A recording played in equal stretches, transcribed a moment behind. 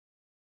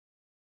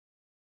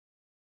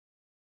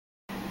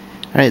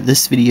Alright,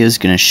 this video is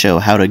going to show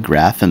how to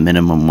graph a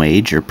minimum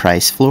wage or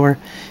price floor.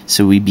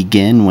 So we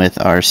begin with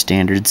our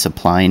standard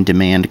supply and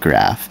demand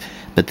graph,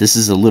 but this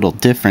is a little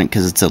different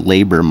because it's a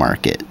labor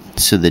market.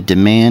 So the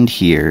demand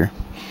here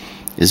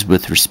is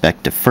with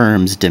respect to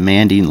firms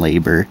demanding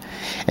labor,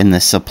 and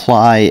the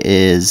supply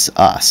is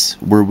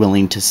us. We're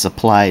willing to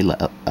supply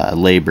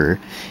labor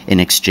in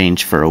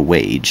exchange for a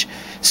wage.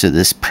 So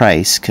this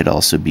price could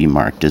also be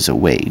marked as a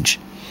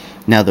wage.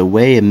 Now, the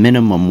way a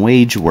minimum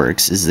wage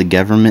works is the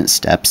government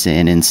steps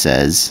in and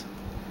says,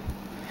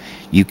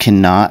 you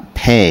cannot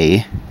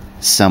pay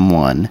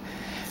someone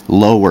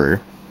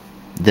lower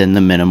than the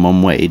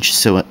minimum wage.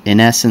 So in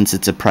essence,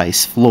 it's a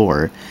price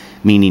floor,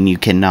 meaning you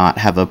cannot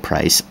have a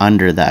price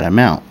under that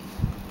amount.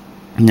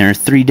 And there are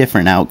three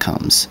different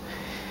outcomes.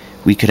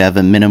 We could have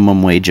a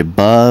minimum wage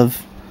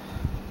above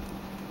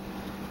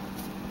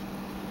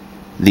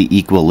the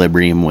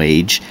equilibrium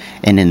wage,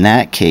 and in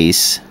that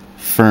case,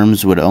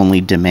 firms would only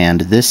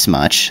demand this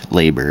much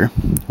labor,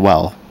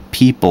 while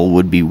people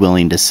would be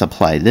willing to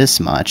supply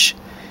this much,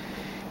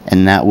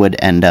 and that would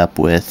end up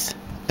with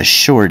a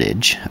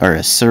shortage, or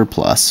a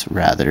surplus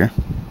rather,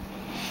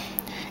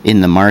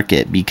 in the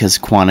market because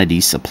quantity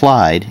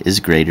supplied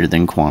is greater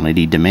than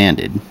quantity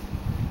demanded.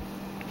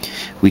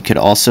 We could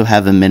also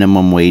have a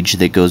minimum wage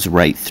that goes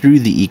right through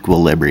the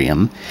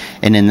equilibrium,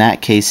 and in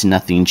that case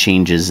nothing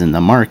changes in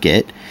the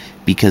market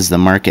because the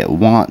market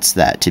wants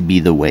that to be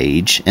the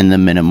wage and the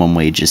minimum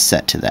wage is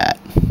set to that.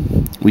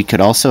 We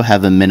could also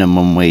have a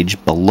minimum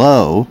wage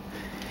below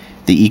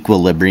the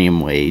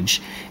equilibrium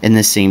wage, and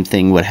the same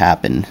thing would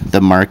happen.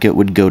 The market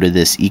would go to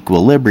this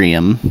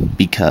equilibrium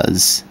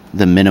because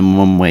the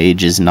minimum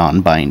wage is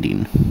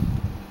non-binding.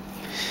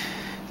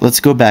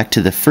 Let's go back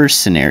to the first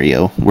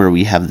scenario where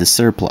we have the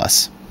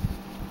surplus.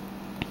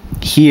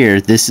 Here,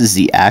 this is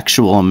the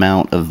actual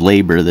amount of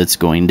labor that's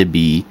going to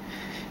be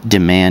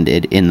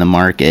demanded in the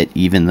market,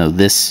 even though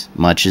this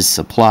much is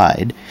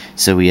supplied.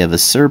 So we have a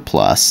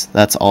surplus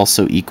that's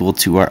also equal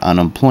to our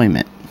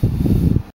unemployment.